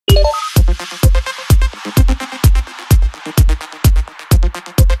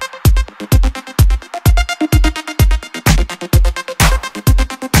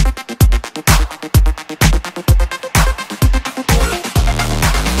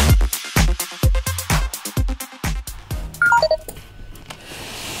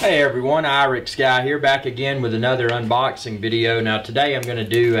Hey everyone, Irix Guy here, back again with another unboxing video. Now today I'm going to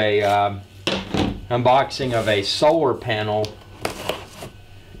do a unboxing of a solar panel.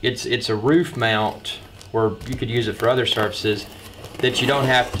 It's a roof mount, or you could use it for other surfaces, that you don't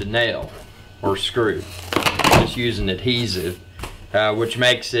have to nail or screw. Just using adhesive, which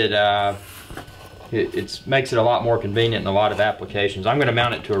makes it makes it a lot more convenient in a lot of applications. I'm going to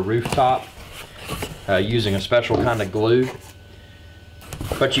mount it to a rooftop using a special kind of glue.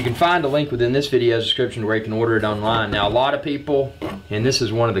 But you can find a link within this video's description where you can order it online. Now a lot of people, and this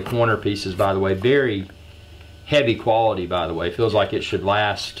is one of the corner pieces by the way, very heavy quality by the way, feels like it should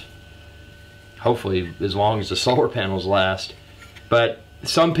last hopefully as long as the solar panels last. But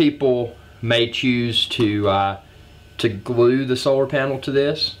some people may choose to glue the solar panel to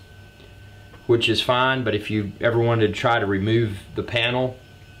this, which is fine, but if you ever wanted to try to remove the panel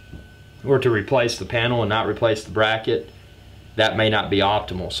or to replace the panel and not replace the bracket, that may not be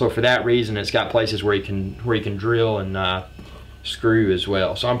optimal. So for that reason, it's got places where you can drill and screw as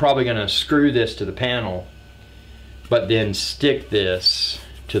well. So I'm probably going to screw this to the panel, but then stick this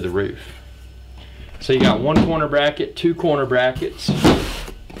to the roof. So you got one corner bracket, two corner brackets,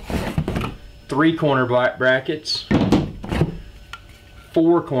 three corner brackets,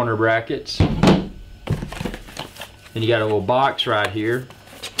 four corner brackets, and you got a little box right here.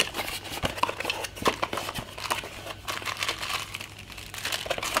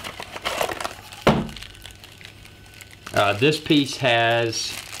 This piece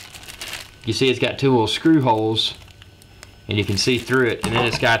has, you see it's got two little screw holes and you can see through it, and then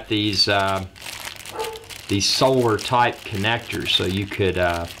it's got these solar type connectors, so you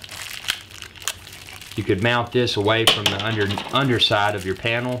could mount this away from the underside of your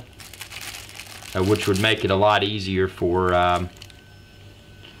panel, which would make it a lot easier for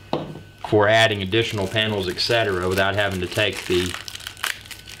adding additional panels, etc., without having to take the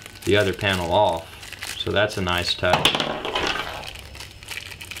other panel off. So that's a nice touch.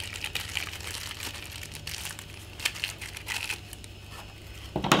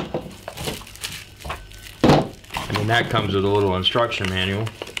 And then that comes with a little instruction manual.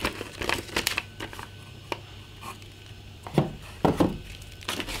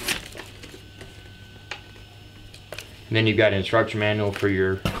 And then you've got an instruction manual for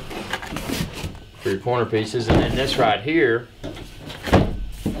your corner pieces, and then this right here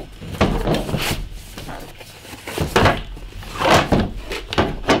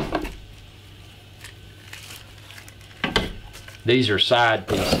these are side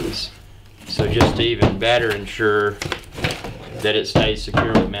pieces, so just to even better ensure that it stays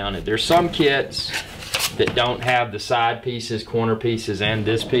securely mounted. There's some kits that don't have the side pieces, corner pieces, and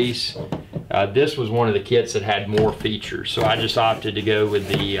this piece. This was one of the kits that had more features, so I just opted to go with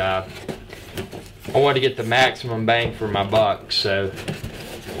the I wanted to get the maximum bang for my buck. So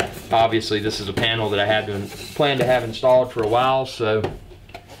obviously this is a panel that I had to plan to have installed for a while, so I'm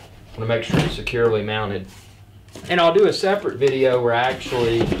going to make sure it's securely mounted. And I'll do a separate video where I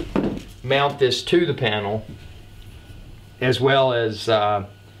actually mount this to the panel, as well as the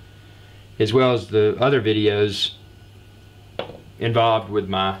other videos involved with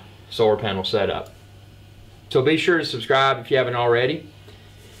my solar panel setup. So be sure to subscribe if you haven't already.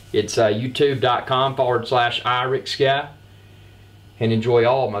 It's youtube.com/IrixGuy, and enjoy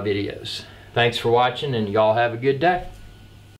all of my videos. Thanks for watching, and y'all have a good day.